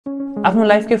आफ्नो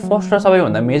लाइफकै फर्स्ट र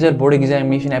सबैभन्दा मेजर बोर्ड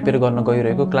एक्जामिनेसन एपियर गर्न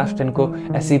गइरहेको क्लास 10 को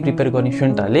एससी प्रिपेयर गर्ने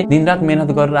स्टुडेन्टहरूले दिनरात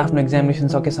मेहनत गरेर आफ्नो एक्जामिनेसन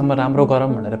सकेसम्म राम्रो गरौँ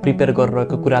भनेर प्रिपेयर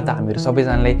गरिरहेको कुरा त हामीहरू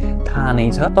सबैजनालाई थाहा नै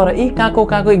छ। तर यी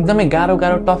काको एकदमै गाह्रो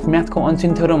टफ म्याथको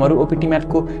अनसिन थ्योरमहरू, ओपीटी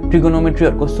म्याथको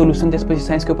ट्रिगोनोमेट्रीहरूको सोलुसन, त्यसपछि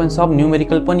साइन्सको पनि सब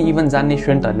न्युमेरिकल पनि इभन जान्ने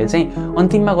स्टुडेन्टहरूले चाहिँ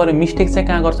अन्तिममा गएर मिस्टेक चाहिँ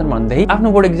कहाँ गर्छन् भन्दाखेरि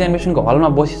आफ्नो बोर्ड एक्जामिनेसनको हलमा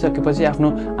बसिसकेपछि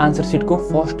आफ्नो आन्सर सिटको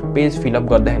फर्स्ट पेज फिलअप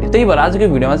गर्दाखेरि। त्यही भएर आजको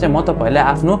भिडियोमा चाहिँ म तपाईहरुलाई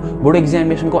आफ्नो बोर्ड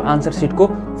एक्जामिनेसनको आन्सर सिटको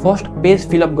फर्स्ट पेज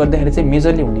फिलअप गर्दाखेरि चाहिँ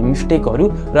मेजरली हुने मिस्टेकहरू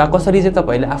र कसरी चाहिँ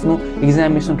तपाईले आफ्नो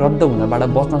एक्जामिनेसन रद्द हुनबाट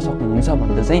बच्न सक्नुहुन्छ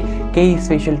भनेर चाहिँ केही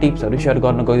स्पेशल टिप्सहरू शेयर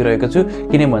गर्न गइरहेको छु।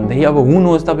 किनभनेदेखि अब हु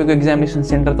नोज तपाईको एक्जामिनेसन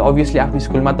सेन्टर त अभियसली आफ्नो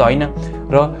स्कुलमा त हैन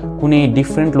र कुनै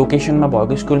डिफरेन्ट लोकेसनमा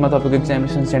भएको स्कुलमा तपाईको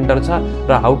एक्जामिनेसन सेन्टर छ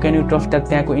र how can you trust that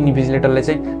त्यहाँको इन्भिजिलेटरले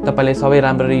चाहिँ तपाईलाई सबै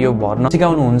राम्ररी यो भर्न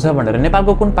सिकाउनुहुन्छ भनेर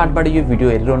नेपालको कुन पार्टबाट यो भिडियो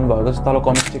हेरिरहनु भएको छ तल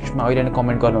कमेन्ट सेक्सनमा अहिले नै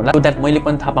कमेन्ट गर्नु होला, सो दैट मैले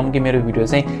पनि थाहा पाऊँ कि मेरो भिडियो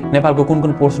चाहिँ नेपालको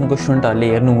कुन पोर्सनको स्टुडेन्टहरूले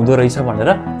हेर्नु हुँदो रहेछ भनेर।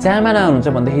 च्यानलमा नहुनुहुन्छ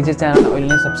भनेदेखि चाहिँ च्यानललाई अहिले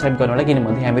नै सब्स्क्राइब गर्नु होला,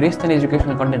 किनभने हामीहरू यस्तो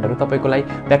एजुकेसनल कन्टेन्टहरू तपाईको लागि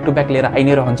ब्याक टु ब्याक लिएर आइ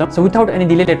नै रहन्छ। So without any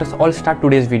delay let us all start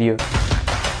today's video.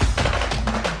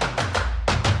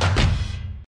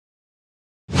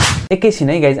 एकैछिन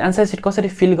है गाइज, आन्सर सिट कसरी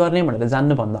फिल गर्ने भनेर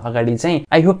जान्नुभन्दा अगाडि चाहिँ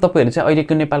आई होप तपाईहरु चाहिँ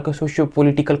अहिलेको नेपालको सोसियो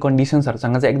पोलिटिकल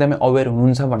कन्डिसन्सहरुसँग चाहिँ एकदमै अवेयर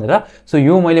हुनुहुन्छ भनेर। सो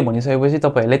यो मैले भनिसकेपछि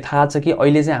तपाईहरुलाई थाहा छ कि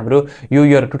अहिले चाहिँ हाम्रो यो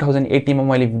इयर 2018 मा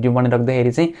मैले भिडियो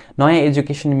बनाइराख्दाखेरि चाहिँ नयाँ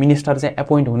एजुकेसन मिनिस्टर चाहिँ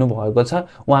एपोइन्ट हुनु भएको छ।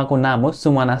 उहाँको नाम हो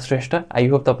सुमना श्रेष्ठ। आई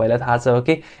होप तपाईहरुलाई थाहा छ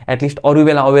कि एटलिस्ट अरु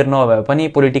बेला अवेयर नभए पनि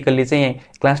पोलिटिकली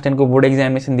चाहिँ क्लास 10 को बोर्ड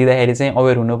एक्जामिनेसन दिँदाखेरि चाहिँ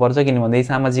अवेयर हुनुपर्छ, किनभने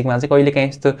सामाजिकमा चाहिँ कहिलेकाहीँ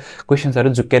यस्तो क्वेशन्सहरु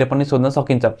झुक्केर पनि सोध्न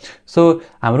सकिन्छ। सो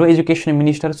हाम्रो एजुकेसन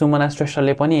मिनिस्टर सुमना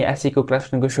श्रेष्ठले पनि एससी को क्लास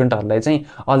 10 को स्टुडेन्टहरुलाई चाहिँ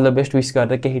अल द बेस्ट विश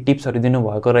गरेर केही टिप्सहरु दिनु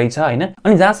भएको रहेछ हैन।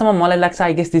 अनि जहाँसम्म मलाई लाग्छ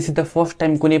I guess this is the first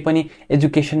time कुनै पनि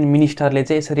एजुकेसन मिनिस्टरले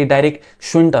चाहिँ यसरी डाइरेक्ट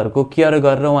स्टुडेन्टहरुको केयर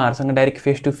गरेर उहाँहरुसँग डाइरेक्ट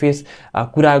फेस टु फेस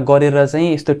कुरा गरेर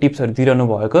चाहिँ यस्तो टिप्सहरु दिइरहनु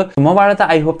भएको। मबाट त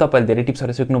आई होप तपाईले धेरै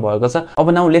टिप्सहरु सिक्नु भएको छ। अब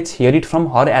now let's hear it from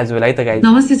her as well है त गाइज।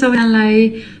 नमस्ते सबैजनालाई,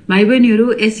 भाइ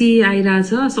बहिनीहरु, एससी आइराछ,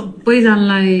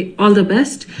 सबैजनालाई अल द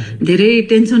बेस्ट। धेरै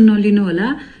टेन्सन नलिनु होला,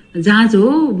 जाँच हो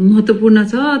महत्त्वपूर्ण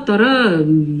छ, तर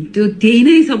त्यो त्यही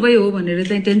नै सबै हो भनेर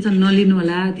चाहिँ टेन्सन नलिनु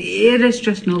होला, धेरै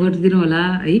स्ट्रेस नगरिदिनु होला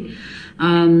है।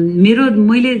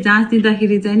 मैले जाँच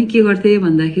दिँदाखेरि चाहिँ नि के गर्थे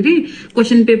भन्दाखेरि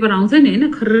क्वेशन पेपर आउँछ नि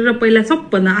हैन, खर्र पहिला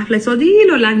सबभन्दा आफूलाई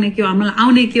सजिलो लाग्ने के हो, मलाई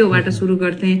आउने के होबाट सुरु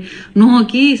गर्थे, न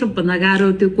कि सबभन्दा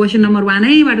गाह्रो त्यो क्वेशन नम्बर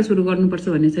 1 बाट सुरु गर्नुपर्छ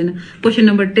भन्ने छैन। क्वेशन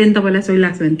नम्बर 10 तपाईलाई सही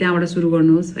लाग्छ भने त्यहाँबाट सुरु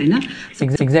गर्नुहोस् हैन।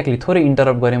 एक्ज्याक्टली, थोरै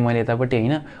इन्टरप्ट गरे मैले यतापट्टि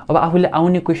हैन। अब आफूले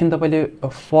आउने क्वेशन तपाईले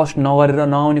फर्स्ट नगरेर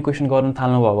नआउने क्वेशन गर्न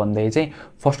थाल्नु भयो भन्दै चाहिँ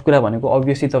फर्स्ट कुरा भनेको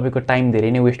अभियसली तपाईको टाइम धेरै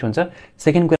नै वेस्ट हुन्छ।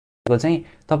 सेकेन्ड कुरा चाहिँ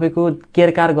तपाईको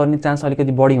केयरकार गर्ने चान्स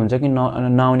अलिकति बढी हुन्छ कि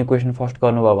नआउने क्वेशन फर्स्ट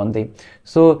गर्नुभयो भन्दै।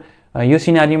 सो यो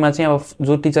सिनारीमा चाहिँ अब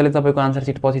जो टिचरले तपाईको आन्सर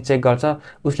सिट पछि चेक गर्छ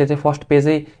उसले चाहिँ फर्स्ट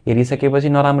पेजै हेरिसकेपछि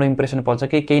नराम्रो इम्प्रेसन पर्छ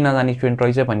कि केही नजाने स्टुडेन्ट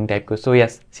रहेछ भन्ने टाइपको। So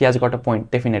yes, C has got a point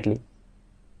definitely.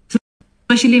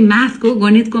 Specially म्याथको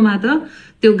गणितकोमा त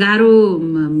त्यो गाह्रो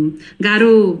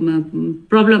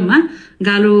प्रब्लममा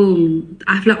गाह्रो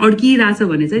आफूलाई अड्किरहेछ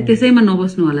भने चाहिँ त्यसैमा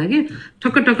नबस्नु होला के।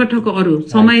 ठक्क अरू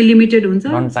समय लिमिटेड हुन्छ,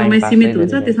 समय सीमित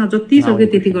हुन्छ, त्यसमा जति सक्यो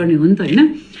त्यति गर्ने हो नि त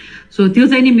हैन। सो त्यो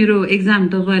चाहिँ नि मेरो एक्जाम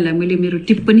तपाईहरुलाई मैले मेरो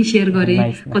टिप पनि शेयर गरे,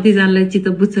 कतिजनालाई चित्त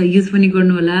बुझ्छ युज पनि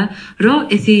गर्नु होला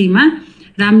र एसईमा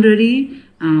राम्ररी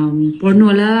पढ्नु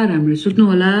होला, राम्रो सुत्नु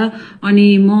होला।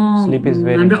 अनि म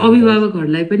हाम्रो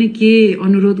अभिभावकहरूलाई पनि के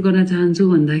अनुरोध गर्न चाहन्छु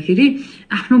भन्दाखेरि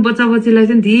आफ्नो बच्चाबच्चीलाई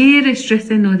चाहिँ धेरै स्ट्रेस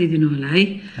चाहिँ नदिदिनु होला है।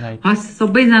 हस्,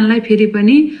 सबैजनालाई फेरि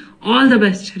पनि अल द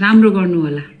बेस्ट, राम्रो गर्नु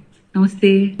होला।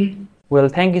 नमस्ते। Well,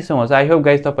 thank you so much. I hope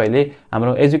guys तपाईहरूले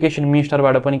हाम्रो एजुकेसन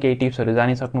मिनिस्टरबाट पनि केही टिप्सहरू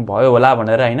जानिसक्नु भयो होला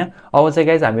भनेर हैन। अब चाहिँ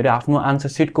गाइज हामीहरू आफ्नो आन्सर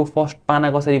सिटको फर्स्ट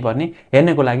पाना कसरी भर्ने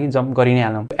हेर्नको लागि जम्प गरि नै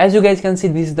हालौँ। As you guys can see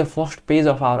this is the first page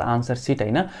of our answer seat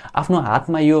हैन। आफ्नो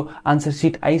हातमा यो आन्सर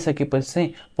सिट आइसकेपछि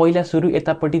चाहिँ पहिला सुरु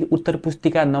यतापट्टि उत्तर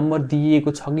पुस्तिका नम्बर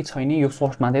दिइएको छ कि छैन यो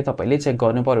फर्स्टमा चाहिँ तपाईले चेक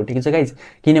गर्नु पर्यो, ठिक छ गाइज।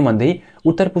 किनभनेदेखि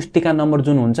उत्तर पुस्तिका नम्बर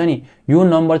जुन हुन्छ नि यो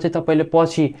नम्बर चाहिँ तपाईले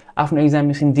पछि आफ्नो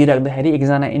एक्जामिनेसन दिइराख्दाखेरि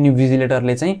एकजना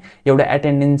इन्भिजिलेटरले चाहिँ एउटा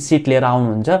एटेन्डेन्स सिट लिएर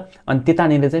आउनुहुन्छ अनि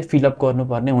त्यतानिर चाहिँ फिलअप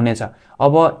गर्नुपर्ने हुनेछ।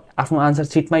 अब आफ्नो आन्सर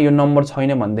सिटमा यो नम्बर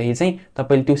छैन भन्दाखेरि चाहिँ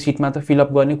तपाईले त्यो सिटमा त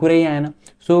फिलअप गर्ने कुरै आएन।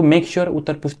 सो मेक स्योर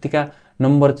उत्तर पुस्तिका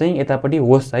नम्बर चाहिँ यतापट्टि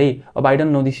होस् है। अब I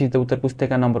don't know this is the उत्तर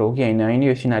पुस्तिका नम्बर हो कि हैन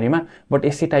यो सिनारीमा, बट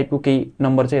यस्तै टाइपको केही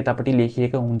नम्बर चाहिँ यतापट्टि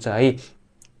लेखिएको हुन्छ है।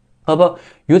 अब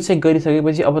यो चेक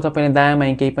गरिसकेपछि अब तपाईँले दायाँ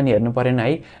बायाँ केही पनि हेर्नु परेन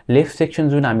है। लेफ्ट सेक्सन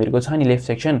जुन हामीहरूको छ नि लेफ्ट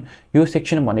सेक्सन, यो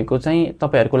सेक्सन भनेको चाहिँ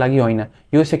तपाईँहरूको लागि होइन,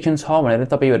 यो सेक्सन छ भनेर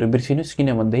तपाईँहरू बिर्सिनुहोस्,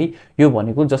 किनभनेदेखि यो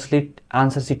भनेको जसले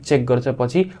आन्सर सिट चेक गर्छ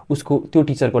पछि उसको त्यो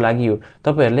टिचरको लागि हो।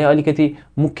 तपाईँहरूले अलिकति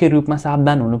मुख्य रूपमा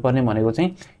सावधान हुनुपर्ने भनेको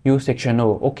चाहिँ यो सेक्सन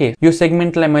हो। ओके, यो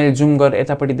सेगमेन्टलाई मैले जुम गरेर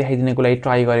यतापट्टि देखाइदिनको लागि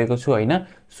ट्राई गरेको छु होइन।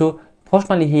 सो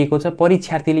फर्स्टमा लेखिएको छ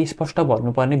परीक्षार्थीले स्पष्ट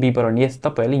भर्नुपर्ने विवरण। यस,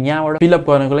 तपाईँहरूले यहाँबाट फिलअप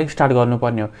गर्नको लागि स्टार्ट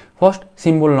गर्नुपर्ने हो। फर्स्ट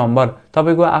सिम्बल नम्बर,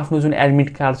 तपाईँको आफ्नो जुन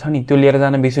एडमिट कार्ड छ नि त्यो लिएर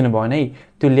जान बिर्सिनु भएन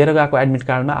है। त्यो लिएर गएको एडमिट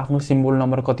कार्डमा आफ्नो सिम्बल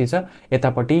नम्बर कति छ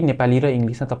यतापट्टि नेपाली र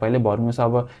इङ्ग्लिसमा तपाईँले भर्नुहोस्।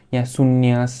 अब यहाँ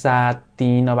 0 7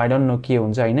 3 अब आई डोन्ट नो के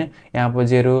हुन्छ होइन, यहाँ अब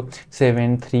 0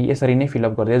 7 3 यसरी नै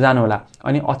फिलअप गर्दै जानु होला।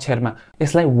 अनि अक्षरमा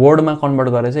यसलाई वर्डमा कन्भर्ट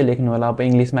गरेर चाहिँ लेख्नु होला, अब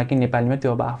इङ्ग्लिसमा कि नेपालीमा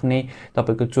त्यो अब आफ्नै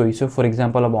तपाईँको चोइस हो। फर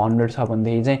इक्जाम्पल अब 100 छ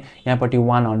भनेदेखि चाहिँ यहाँपट्टि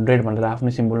 100 भनेर आफ्नो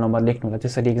सिम्बल नम्बर लेख्नु होला।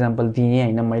 त्यसरी इक्जाम्पल दिएँ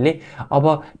होइन मैले। अब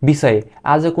विषय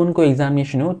आज कुनको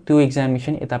एक्जामिनेसन हो त्यो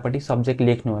एक्जामिनेसन यतापट्टि सब्जेक्ट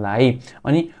लेख्नु होला है।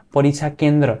 अनि परीक्षा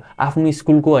केन्द्र आफ्नो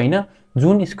स्कुलको होइन,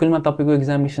 जुन स्कुलमा तपाईँको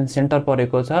एक्जामिनेसन सेन्टर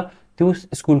परेको छ त्यो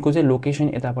स्कुलको चाहिँ लोकेसन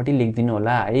यतापट्टि लेखिदिनु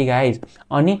होला है गाइज।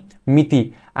 अनि मिति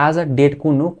आज डेट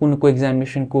कुन हो, कुनको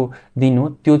एक्जामिनेसनको दिन हो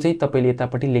त्यो चाहिँ तपाईँले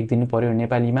यतापट्टि लेखिदिनु पर्यो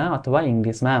नेपालीमा अथवा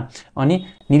इङ्ग्लिसमा। अनि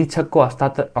निरीक्षकको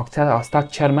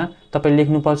हस्ताक्षरमा तपाईँले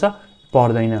लेख्नुपर्छ,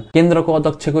 पर्दैन। केन्द्रको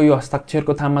अध्यक्षको यो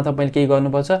हस्ताक्षरको थाममा तपाईँले केही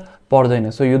गर्नुपर्छ, पर्दैन।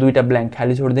 सो यो दुईटा ब्ल्याङ्क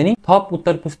खाली छोडिदिने। थप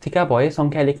उत्तर पुस्तिका भए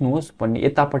सङ्ख्या लेख्नुहोस् भन्ने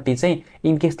यतापट्टि चाहिँ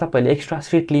इनकेस तपाईँले एक्स्ट्रा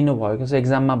सिट लिनुभएको छ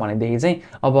एक्जाममा भनेदेखि चाहिँ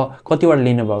अब कतिवटा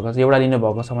लिनुभएको छ, एउटा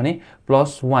लिनुभएको छ भने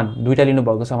 +1, दुईवटा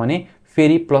लिनुभएको छ भने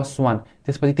फेरि +1,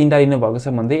 त्यसपछि 3टा लिनुभएको छ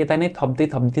भन्दै यता नै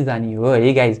थप्दै जाने हो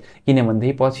है गाइज।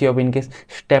 किनभनेदेखि पछि अब इनकेस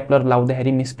स्टेप्लर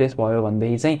लाउँदाखेरि मिसप्लेस भयो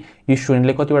भनेदेखि चाहिँ यो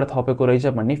स्टुडेन्टले कतिवटा थपेको रहेछ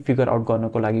भन्ने फिगर आउट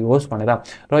गर्नको लागि होस् भनेर।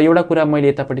 र एउटा कुरा मैले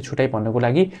यतापट्टि छुट्याइ भन्नको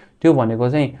लागि त्यो भनेको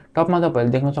चाहिँ टपमा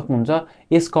तपाईँहरूले देख्न सक्नुहुन्छ,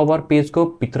 यस कभर पेजको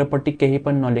भित्रपट्टि केही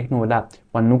पनि नलेख्नु होला।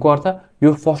 भन्नुको अर्थ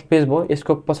यो फर्स्ट पेज भयो,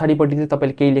 यसको पछाडिपट्टि चाहिँ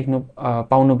तपाईँले केही लेख्नु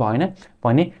पाउनु भएन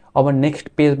भने अब नेक्स्ट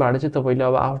पेजबाट चाहिँ तपाईँले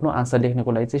अब आफ्नो आन्सर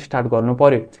लेख्नको लागि चाहिँ स्टार्ट गर्नु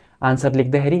पर्यो। आन्सर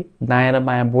लेख्दाखेरि दायाँ र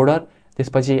बायाँ बोर्डर,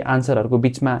 त्यसपछि आन्सरहरूको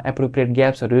बिचमा एप्रोप्रिएट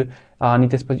ग्याप्सहरू, अनि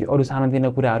त्यसपछि अरू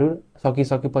सानोतिनो कुराहरू,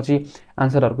 सकिसकेपछि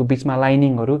आन्सरहरूको बिचमा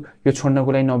लाइनिङहरू यो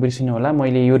छोड्नको लागि नबिर्सिनु होला।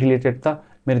 मैले यो रिलेटेड त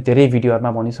मेरो धेरै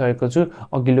भिडियोहरूमा भनिसकेको छु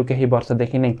अघिल्लो केही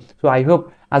वर्षदेखि नै। सो आई होप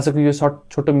आजको यो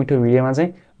छोटो मिठो भिडियोमा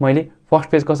चाहिँ मैले फर्स्ट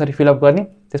पेज कसरी फिलअप गर्ने,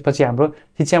 त्यसपछि हाम्रो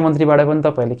शिक्षा मन्त्रीबाट पनि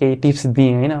तपाईँहरूले केही टिप्स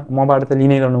दिएँ होइन, मबाट त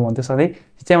लिनै रहनु भन्थ्यो सधैँ,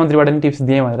 शिक्षा मन्त्रीबाट पनि टिप्स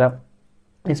दिएँ भनेर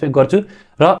एक्सपेक्ट गर्छु।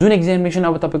 र जुन एक्जामिनेसन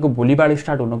अब तपाईँको भोलिबाट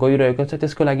स्टार्ट हुन गइरहेको छ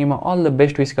त्यसको लागि म अल द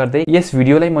बेस्ट विस गर्दै यस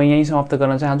भिडियोलाई म यहीँ समाप्त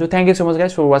गर्न चाहन्छु। Thank you so much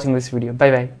guys for watching this video.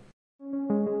 By by.